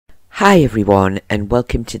Hi everyone, and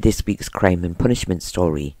welcome to this week's Crime and Punishment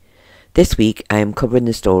story. This week I am covering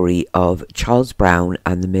the story of Charles Brown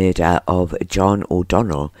and the murder of John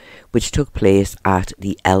O'Donnell, which took place at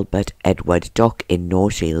the Albert Edward Dock in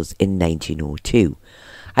North Shields in 1902.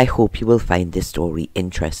 I hope you will find this story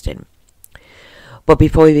interesting. But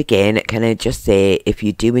before we begin, can I just say, if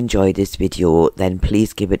you do enjoy this video, then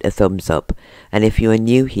please give it a thumbs up. And if you are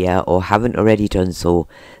new here or haven't already done so,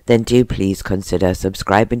 then do please consider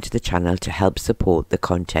subscribing to the channel to help support the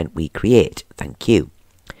content we create. Thank you.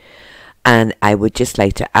 And I would just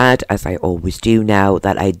like to add, as I always do now,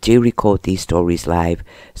 that I do record these stories live,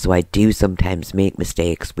 so I do sometimes make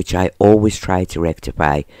mistakes, which I always try to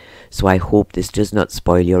rectify. So I hope this does not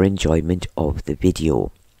spoil your enjoyment of the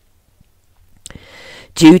video.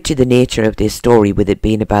 Due to the nature of this story, with it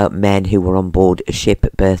being about men who were on board a ship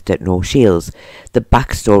berthed at North Shields, the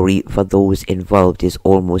backstory for those involved is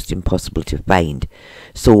almost impossible to find,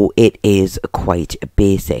 so it is quite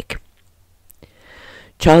basic.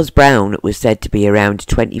 Charles Brown was said to be around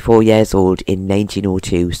 24 years old in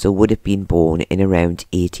 1902, so would have been born in around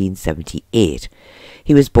 1878.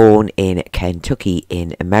 He was born in Kentucky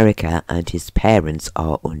in America, and his parents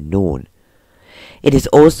are unknown. It is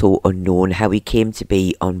also unknown how he came to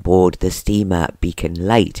be on board the steamer Beacon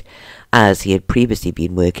Light, as he had previously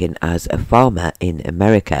been working as a farmer in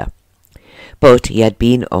America. But he had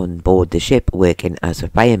been on board the ship working as a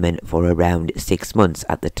fireman for around 6 months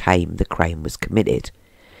at the time the crime was committed.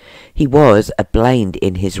 He was blind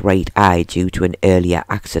in his right eye due to an earlier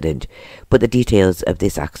accident, but the details of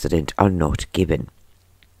this accident are not given.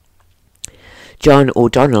 John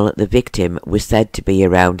O'Donnell, the victim, was said to be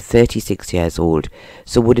around 36 years old,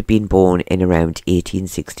 so would have been born in around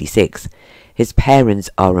 1866. His parents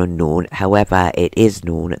are unknown, however it is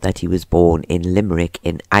known that he was born in Limerick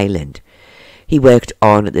in Ireland. He worked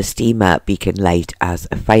on the steamer Beacon Light as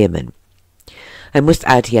a fireman. I must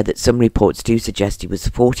add here that some reports do suggest he was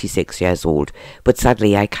 46 years old, but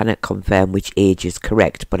sadly I cannot confirm which age is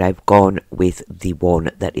correct, but I've gone with the one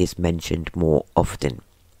that is mentioned more often.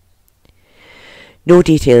 No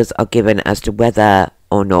details are given as to whether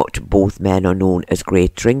or not both men are known as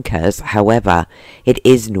great drinkers. However, it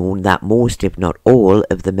is known that most, if not all,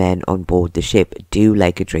 of the men on board the ship do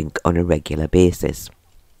like a drink on a regular basis.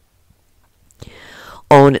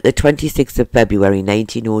 On the 26th of February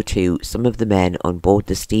 1902, some of the men on board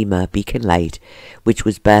the steamer Beacon Light, which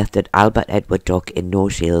was berthed at Albert Edward Dock in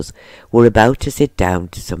North Shields, were about to sit down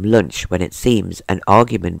to some lunch when it seems an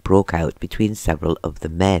argument broke out between several of the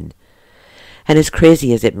men. And as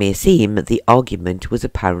crazy as it may seem, the argument was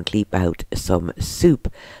apparently about some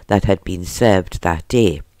soup that had been served that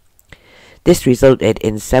day. This resulted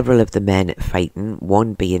in several of the men fighting,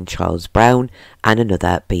 one being Charles Brown and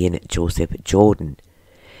another being Joseph Jordan.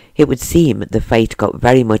 It would seem the fight got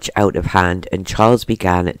very much out of hand, and Charles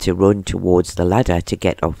began to run towards the ladder to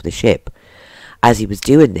get off the ship. As he was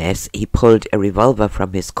doing this, he pulled a revolver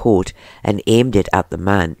from his coat and aimed it at the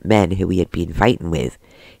men who he had been fighting with.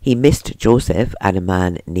 He missed Joseph and a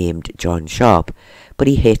man named John Sharp, but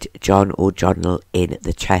he hit John O'Donnell in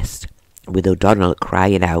the chest, with O'Donnell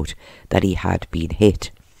crying out that he had been hit.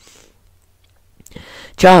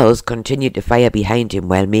 Charles continued to fire behind him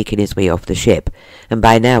while making his way off the ship, and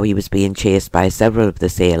by now he was being chased by several of the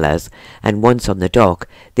sailors, and once on the dock,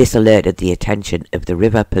 this alerted the attention of the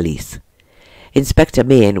river police. Inspector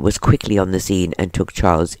Main was quickly on the scene and took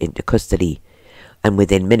Charles into custody, and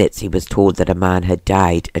within minutes he was told that a man had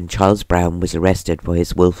died, and Charles Brown was arrested for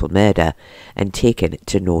his willful murder and taken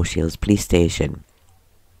to North Shields Police Station.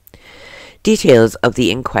 Details of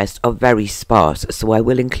the inquest are very sparse, so I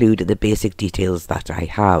will include the basic details that I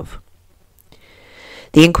have.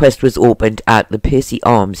 The inquest was opened at the Percy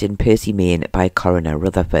Arms in Percy, Maine by Coroner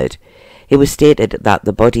Rutherford. It was stated that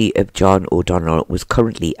the body of John O'Donnell was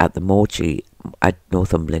currently at the mortuary at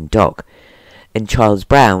Northumberland Dock, and Charles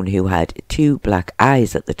Brown, who had 2 black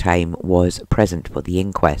eyes at the time, was present for the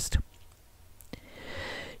inquest.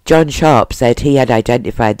 John Sharp said he had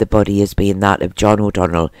identified the body as being that of John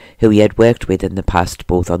O'Donnell, who he had worked with in the past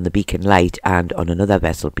both on the Beacon Light and on another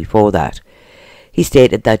vessel before that. He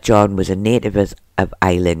stated that John was a native of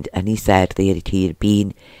Ireland, and he said that he had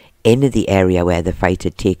been in the area where the fight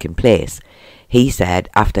had taken place. He said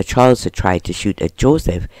after Charles had tried to shoot at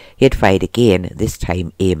Joseph, he had fired again, this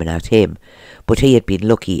time aiming at him, but he had been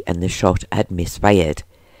lucky and the shot had misfired.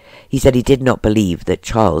 He said he did not believe that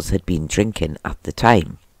Charles had been drinking at the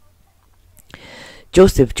time.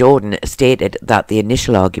 Joseph Jordan stated that the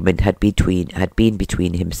initial argument had been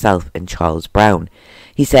between himself and Charles Brown.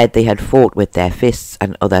 He said they had fought with their fists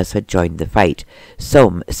and others had joined the fight,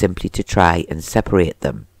 some simply to try and separate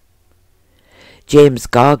them. James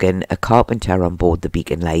Gargan, a carpenter on board the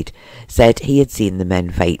Beacon Light, said he had seen the men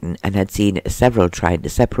fighting and had seen several trying to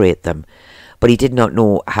separate them, but he did not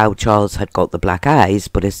know how Charles had got the black eyes,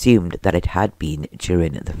 but assumed that it had been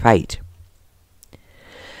during the fight.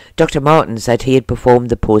 Dr. Martin said he had performed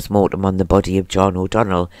the post-mortem on the body of John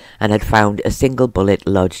O'Donnell and had found a single bullet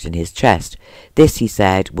lodged in his chest. This, he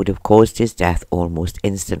said, would have caused his death almost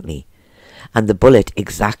instantly, and the bullet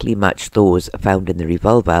exactly matched those found in the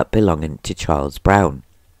revolver belonging to Charles Brown.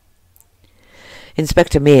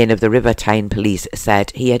 Inspector Main of the River Tyne Police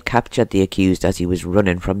said he had captured the accused as he was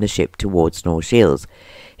running from the ship towards North Shields.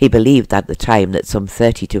 He believed at the time that some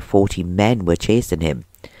 30 to 40 men were chasing him.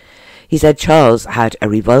 He said Charles had a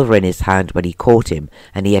revolver in his hand when he caught him,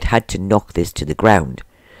 and he had had to knock this to the ground.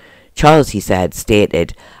 Charles, he said,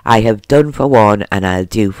 stated, "I have done for one and I'll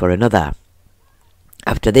do for another."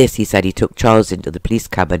 After this, he said he took Charles into the police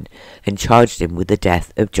cabin and charged him with the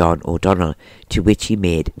death of John O'Donnell, to which he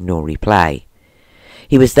made no reply.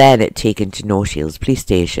 He was then taken to North Shields police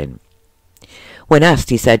station. When asked,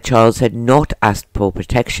 he said Charles had not asked for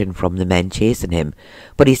protection from the men chasing him,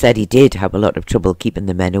 but he said he did have a lot of trouble keeping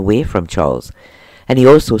the men away from Charles, and he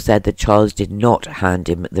also said that Charles did not hand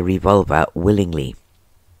him the revolver willingly.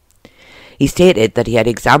 He stated that he had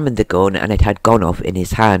examined the gun and it had gone off in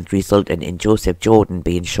his hand, resulting in Joseph Jordan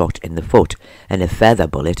being shot in the foot, and a further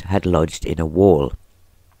bullet had lodged in a wall.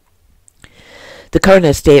 The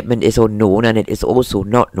coroner's statement is unknown, and it is also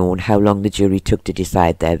not known how long the jury took to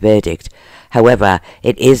decide their verdict. However,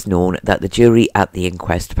 it is known that the jury at the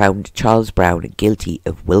inquest found Charles Brown guilty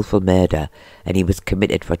of wilful murder, and he was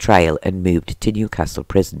committed for trial and moved to Newcastle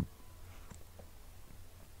Prison.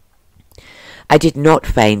 I did not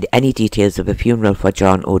find any details of a funeral for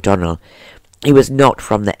John O'Donnell. He was not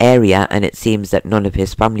from the area, and it seems that none of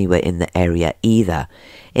his family were in the area either.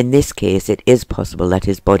 In this case, it is possible that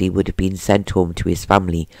his body would have been sent home to his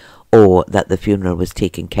family, or that the funeral was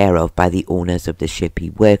taken care of by the owners of the ship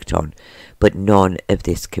he worked on, but none of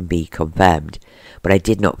this can be confirmed. But I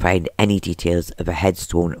did not find any details of a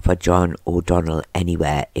headstone for John O'Donnell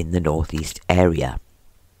anywhere in the northeast area.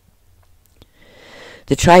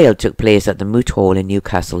 The trial took place at the Moot Hall in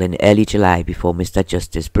Newcastle in early July before Mr.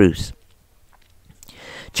 Justice Bruce.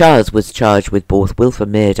 Charles was charged with both wilful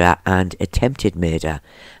murder and attempted murder,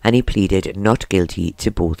 and he pleaded not guilty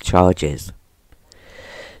to both charges.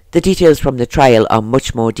 The details from the trial are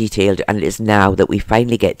much more detailed, and it is now that we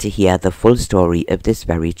finally get to hear the full story of this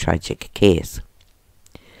very tragic case.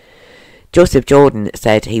 Joseph Jordan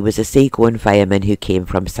said he was a seagoing fireman who came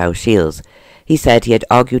from South Shields. He said he had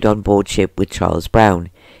argued on board ship with Charles Brown.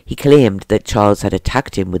 He claimed that Charles had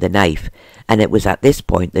attacked him with a knife, and it was at this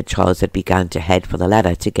point that Charles had begun to head for the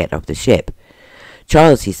ladder to get off the ship.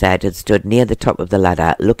 Charles, he said, had stood near the top of the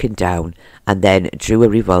ladder looking down, and then drew a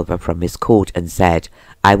revolver from his coat and said,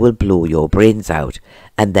 "I will blow your brains out,"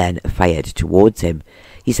 and then fired towards him.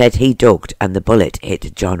 He said he ducked and the bullet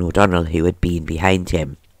hit John O'Donnell, who had been behind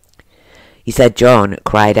him. He said John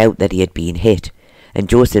cried out that he had been hit, and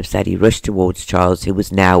Joseph said he rushed towards Charles, who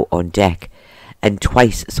was now on deck, and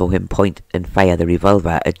twice saw him point and fire the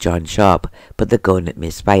revolver at John Sharp, but the gun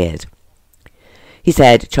misfired. He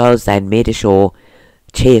said Charles then made ashore,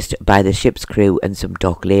 chased by the ship's crew and some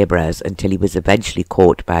dock labourers, until he was eventually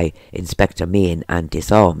caught by Inspector Main and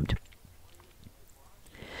disarmed.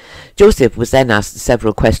 Joseph was then asked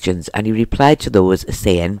several questions, and he replied to those,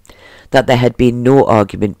 saying that there had been no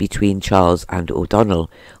argument between Charles and O'Donnell.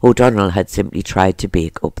 O'Donnell had simply tried to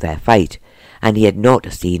break up their fight, and he had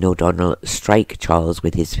not seen O'Donnell strike Charles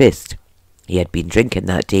with his fist. He had been drinking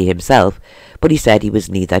that day himself, but he said he was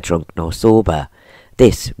neither drunk nor sober.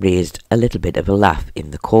 This raised a little bit of a laugh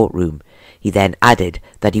in the courtroom. He then added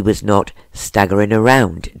that he was not staggering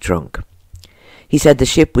around drunk. He said the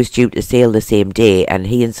ship was due to sail the same day, and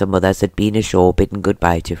he and some others had been ashore bidding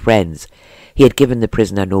goodbye to friends. He had given the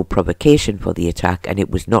prisoner no provocation for the attack, and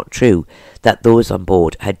it was not true that those on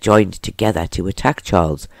board had joined together to attack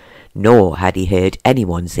Charles, nor had he heard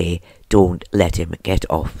anyone say, "Don't let him get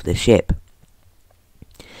off the ship."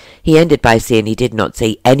 He ended by saying he did not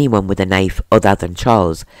see anyone with a knife other than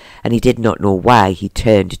Charles, and he did not know why he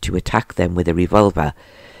turned to attack them with a revolver.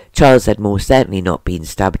 Charles had most certainly not been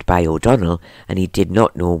stabbed by O'Donnell, and he did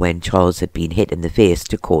not know when Charles had been hit in the face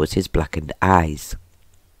to cause his blackened eyes.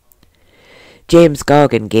 James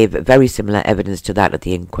Gargan gave very similar evidence to that at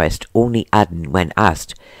the inquest, only adding, when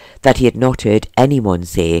asked, that he had not heard anyone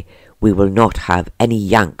say, "We will not have any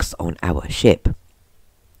Yanks on our ship."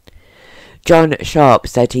 John Sharp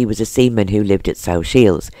said he was a seaman who lived at South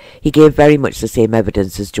Shields. He gave very much the same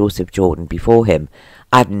evidence as Joseph Jordan before him,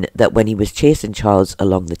 adding that when he was chasing Charles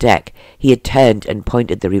along the deck, he had turned and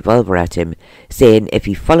pointed the revolver at him, saying if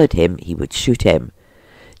he followed him, he would shoot him.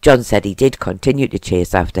 John said he did continue to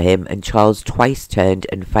chase after him, and Charles twice turned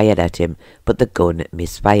and fired at him, but the gun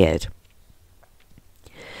misfired.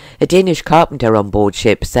 A Danish carpenter on board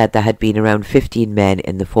ship said there had been around 15 men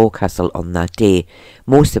in the forecastle on that day.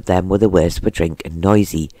 Most of them were the worse for drink and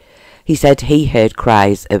noisy. He said he heard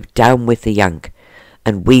cries of "Down with the Yank,"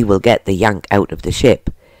 and "We will get the Yank out of the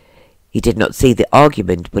ship." He did not see the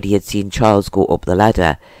argument, but he had seen Charles go up the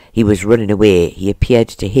ladder. He was running away. He appeared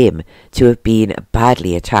to him to have been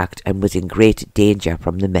badly attacked and was in great danger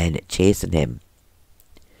from the men chasing him.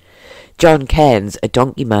 John Cairns, a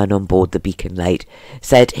donkey man on board the Beacon Light,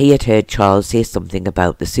 said he had heard Charles say something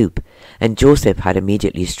about the soup, and Joseph had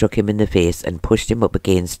immediately struck him in the face and pushed him up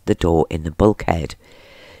against the door in the bulkhead.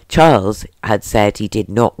 Charles had said he did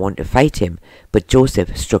not want to fight him, but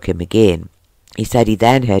Joseph struck him again. He said he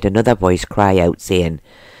then heard another voice cry out, saying,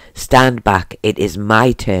 "Stand back, it is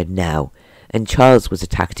my turn now," and Charles was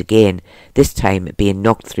attacked again, this time being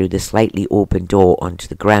knocked through the slightly open door onto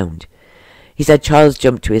the ground. He said Charles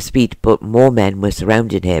jumped to his feet, but more men were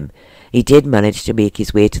surrounding him. He did manage to make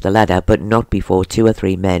his way to the ladder, but not before 2 or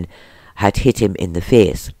 3 men had hit him in the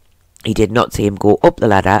face. He did not see him go up the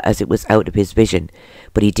ladder, as it was out of his vision,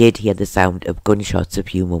 but he did hear the sound of gunshots a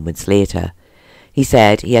few moments later. He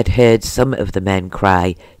said he had heard some of the men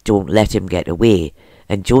cry, "Don't let him get away,"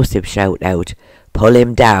 and Joseph shout out, "Pull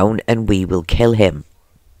him down and we will kill him."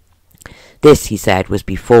 This, he said, was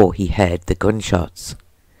before he heard the gunshots.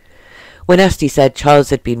 When asked, he said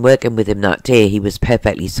Charles had been working with him that day. He was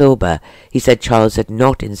perfectly sober. He said Charles had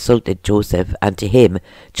not insulted Joseph, and to him,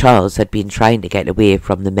 Charles had been trying to get away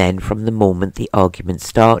from the men from the moment the argument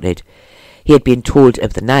started. He had been told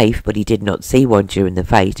of the knife, but he did not see one during the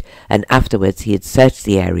fight, and afterwards he had searched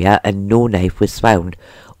the area and no knife was found,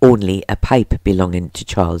 only a pipe belonging to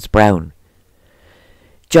Charles Brown.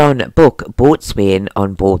 John Buck, boatswain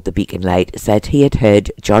on board the Beacon Light, said he had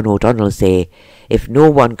heard John O'Donnell say, "If no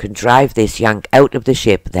one can drive this Yank out of the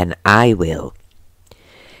ship, then I will."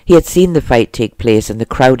 He had seen the fight take place, and the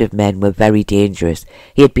crowd of men were very dangerous.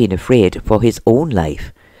 He had been afraid for his own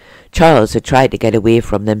life. Charles had tried to get away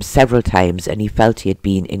from them several times, and he felt he had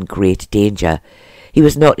been in great danger. He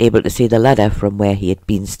was not able to see the ladder from where he had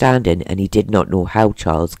been standing, and he did not know how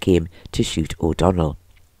Charles came to shoot O'Donnell.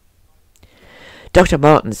 Dr.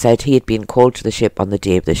 Martin said he had been called to the ship on the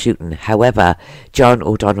day of the shooting. However, John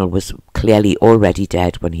O'Donnell was clearly already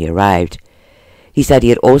dead when he arrived. He said he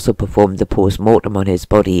had also performed the post-mortem on his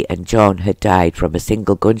body, and John had died from a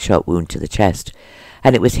single gunshot wound to the chest,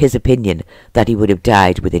 and it was his opinion that he would have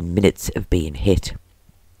died within minutes of being hit.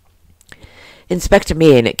 Inspector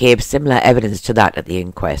Mayne gave similar evidence to that at the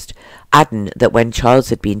inquest, adding that when Charles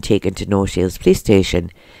had been taken to North Shields Police Station,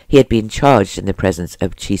 he had been charged in the presence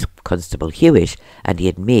of Chief Constable Hewish, and he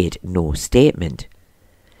had made no statement.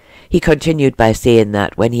 He continued by saying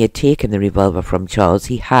that when he had taken the revolver from Charles,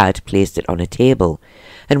 he had placed it on a table,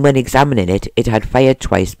 and when examining it, it had fired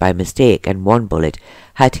twice by mistake, and one bullet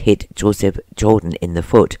had hit Joseph Jordan in the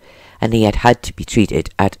foot, and he had had to be treated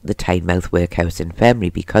at the Tynemouth Workhouse Infirmary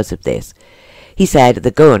because of this. He said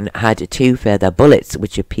the gun had 2 further bullets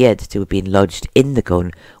which appeared to have been lodged in the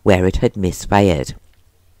gun where it had misfired.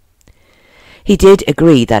 He did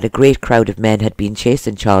agree that a great crowd of men had been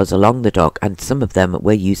chasing Charles along the dock, and some of them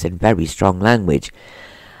were using very strong language,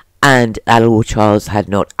 and although Charles had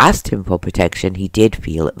not asked him for protection, he did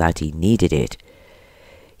feel that he needed it.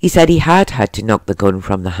 He said he had to knock the gun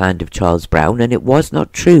from the hand of Charles Brown, and it was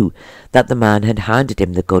not true that the man had handed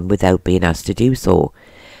him the gun without being asked to do so.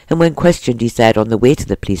 And when questioned, he said on the way to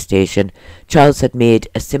the police station, Charles had made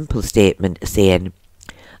a simple statement saying,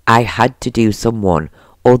 "I had to do someone,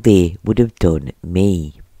 or they would have done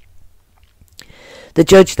me." The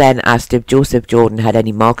judge then asked if Joseph Jordan had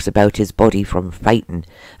any marks about his body from fighting,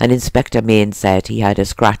 and Inspector Mayne said he had a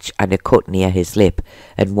scratch and a cut near his lip,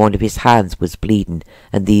 and one of his hands was bleeding,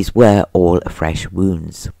 and these were all fresh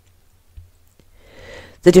wounds.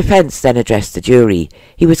 The defence then addressed the jury.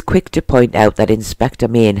 He was quick to point out that Inspector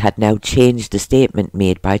Mayne had now changed the statement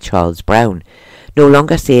made by Charles Brown, no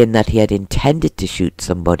longer saying that he had intended to shoot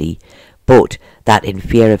somebody, but that in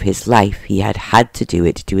fear of his life he had had to do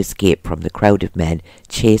it to escape from the crowd of men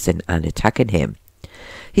chasing and attacking him.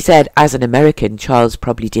 He said, as an American, Charles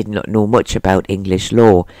probably did not know much about English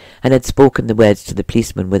law, and had spoken the words to the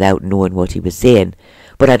policeman without knowing what he was saying,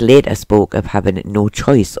 but had later spoke of having no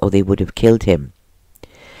choice or they would have killed him.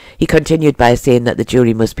 He continued by saying that the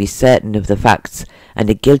jury must be certain of the facts and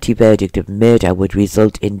a guilty verdict of murder would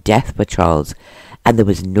result in death for Charles, and there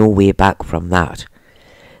was no way back from that.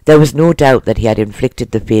 There was no doubt that he had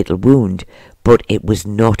inflicted the fatal wound, but it was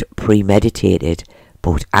not premeditated,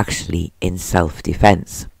 but actually in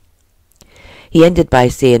self-defence. He ended by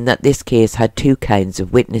saying that this case had two kinds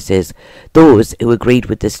of witnesses, those who agreed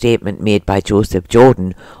with the statement made by Joseph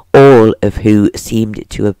Jordan, all of who seemed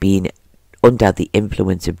to have been under the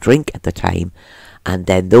influence of drink at the time, and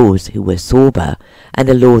then those who were sober, and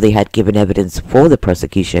although they had given evidence for the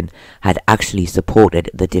prosecution, had actually supported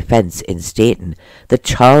the defence in stating that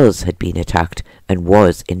Charles had been attacked and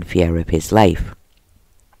was in fear of his life.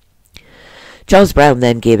 Charles Brown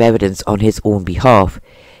then gave evidence on his own behalf.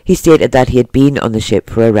 He stated that he had been on the ship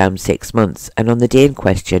for around 6 months, and on the day in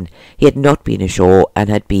question he had not been ashore and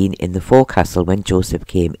had been in the forecastle when Joseph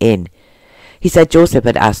came in. He said Joseph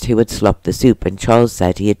had asked who had slopped the soup, and Charles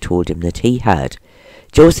said he had told him that he had.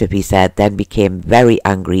 Joseph, he said, then became very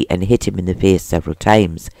angry and hit him in the face several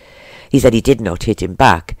times. He said he did not hit him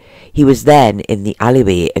back. He was then in the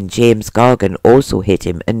alleyway, and James Gargan also hit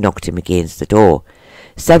him and knocked him against the door.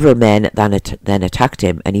 Several men then attacked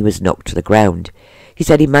him, and he was knocked to the ground. He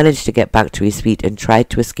said he managed to get back to his feet and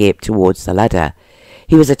tried to escape towards the ladder.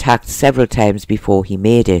 He was attacked several times before he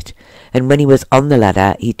made it, and when he was on the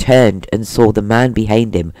ladder he turned and saw the man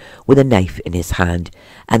behind him with a knife in his hand,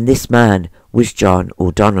 and this man was John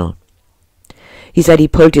O'Donnell. He said he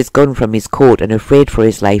pulled his gun from his coat and, afraid for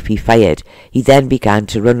his life, he fired. He then began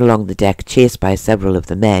to run along the deck, chased by several of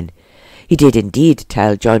the men. He did indeed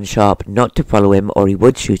tell John Sharp not to follow him or he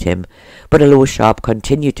would shoot him, but although Sharp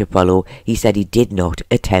continued to follow, he said he did not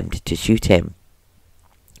attempt to shoot him.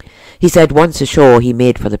 He said once ashore he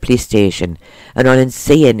made for the police station, and on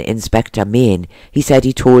seeing Inspector Main, he said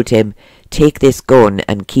he told him, "Take this gun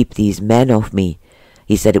and keep these men off me."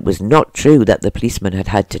 He said it was not true that the policeman had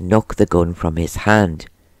had to knock the gun from his hand.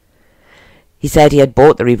 He said he had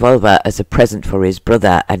bought the revolver as a present for his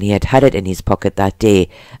brother, and he had had it in his pocket that day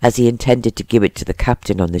as he intended to give it to the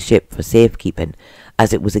captain on the ship for safekeeping,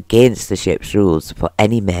 as it was against the ship's rules for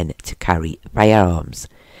any men to carry firearms.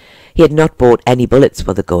 He had not bought any bullets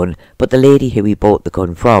for the gun, but the lady who he bought the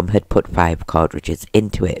gun from had put 5 cartridges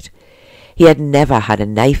into it. He had never had a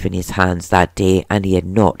knife in his hands that day, and he had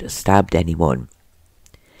not stabbed anyone.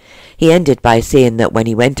 He ended by saying that when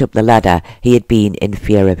he went up the ladder he had been in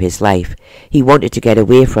fear of his life. He wanted to get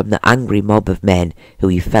away from the angry mob of men who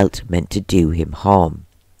he felt meant to do him harm.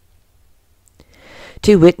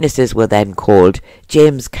 2 witnesses were then called,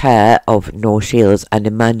 James Kerr of North Shields and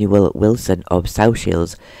Emmanuel Wilson of South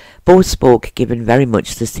Shields. Both spoke, giving very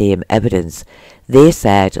much the same evidence. They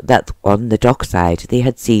said that on the dockside they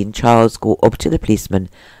had seen Charles go up to the policeman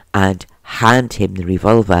and hand him the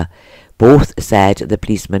revolver. Both said the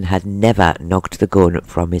policeman had never knocked the gun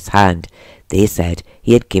from his hand. They said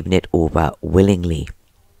he had given it over willingly.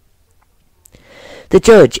 The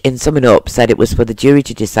judge, in summing up, said it was for the jury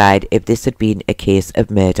to decide if this had been a case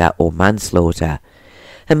of murder or manslaughter.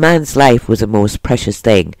 A man's life was a most precious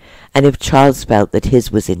thing, and if Charles felt that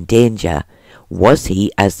his was in danger, was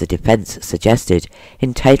he, as the defence suggested,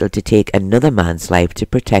 entitled to take another man's life to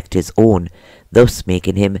protect his own, thus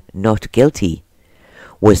making him not guilty?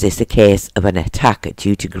 Was this a case of an attack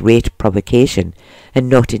due to great provocation, and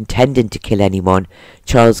not intending to kill anyone,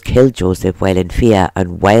 Charles killed Joseph while in fear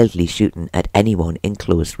and wildly shooting at anyone in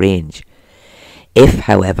close range? If,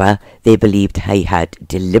 however, they believed he had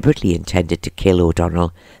deliberately intended to kill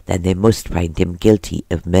O'Donnell, then they must find him guilty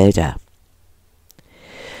of murder.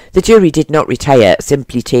 The jury did not retire,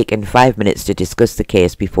 simply taking 5 minutes to discuss the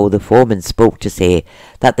case before the foreman spoke to say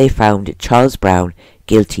that they found Charles Brown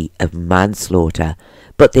guilty of manslaughter,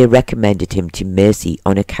 but they recommended him to mercy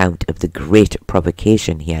on account of the great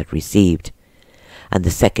provocation he had received, and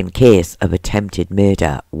the second case of attempted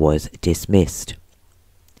murder was dismissed.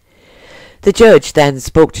 The judge then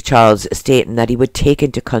spoke to Charles, stating that he would take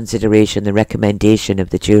into consideration the recommendation of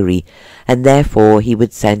the jury, and therefore he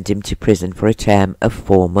would send him to prison for a term of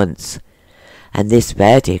 4 months. And this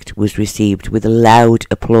verdict was received with loud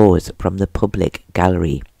applause from the public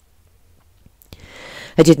gallery.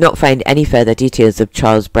 I did not find any further details of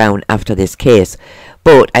Charles Brown after this case,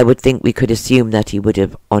 but I would think we could assume that he would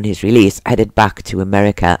have, on his release, headed back to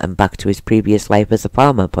America and back to his previous life as a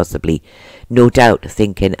farmer, possibly, no doubt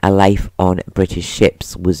thinking a life on British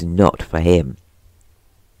ships was not for him.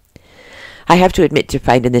 I have to admit to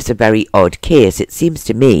finding this a very odd case. It seems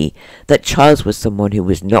to me that Charles was someone who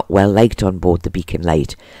was not well liked on board the Beacon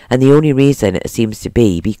Light, and the only reason seems to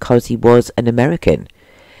be because he was an American.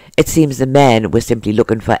 It seems the men were simply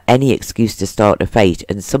looking for any excuse to start a fight,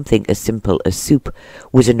 and something as simple as soup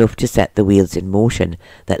was enough to set the wheels in motion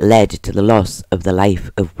that led to the loss of the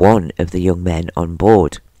life of one of the young men on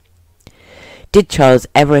board. Did Charles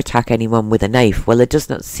ever attack anyone with a knife? Well, there does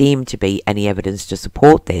not seem to be any evidence to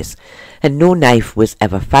support this, and no knife was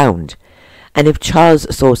ever found. And if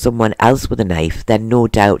Charles saw someone else with a knife, then no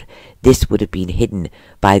doubt this would have been hidden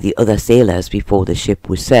by the other sailors before the ship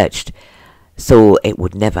was searched, so it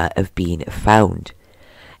would never have been found.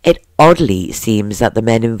 It oddly seems that the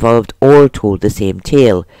men involved all told the same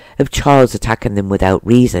tale of Charles attacking them without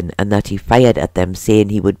reason, and that he fired at them saying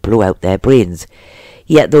he would blow out their brains.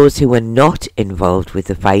 Yet those who were not involved with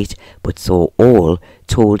the fight, but saw all,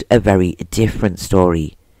 told a very different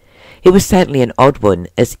story. It was certainly an odd one,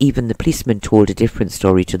 as even the policemen told a different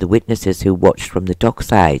story to the witnesses who watched from the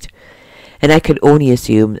dockside. And I can only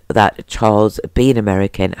assume that Charles, being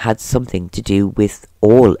American, had something to do with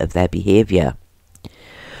all of their behaviour.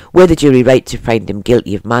 Were the jury right to find him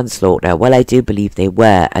guilty of manslaughter? Well, I do believe they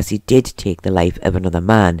were, as he did take the life of another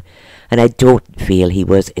man, and I don't feel he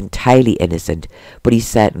was entirely innocent, but he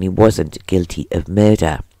certainly wasn't guilty of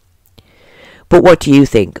murder. But what do you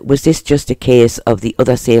think? Was this just a case of the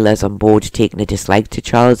other sailors on board taking a dislike to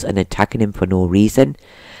Charles and attacking him for no reason?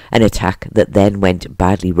 An attack that then went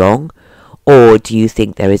badly wrong? Or do you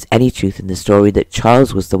think there is any truth in the story that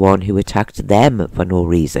Charles was the one who attacked them for no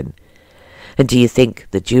reason? And do you think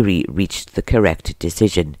the jury reached the correct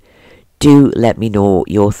decision? Do let me know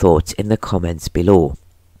your thoughts in the comments below.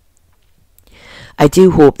 I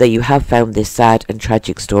do hope that you have found this sad and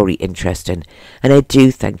tragic story interesting, and I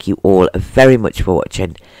do thank you all very much for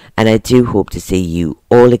watching, and I do hope to see you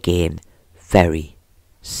all again very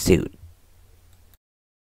soon.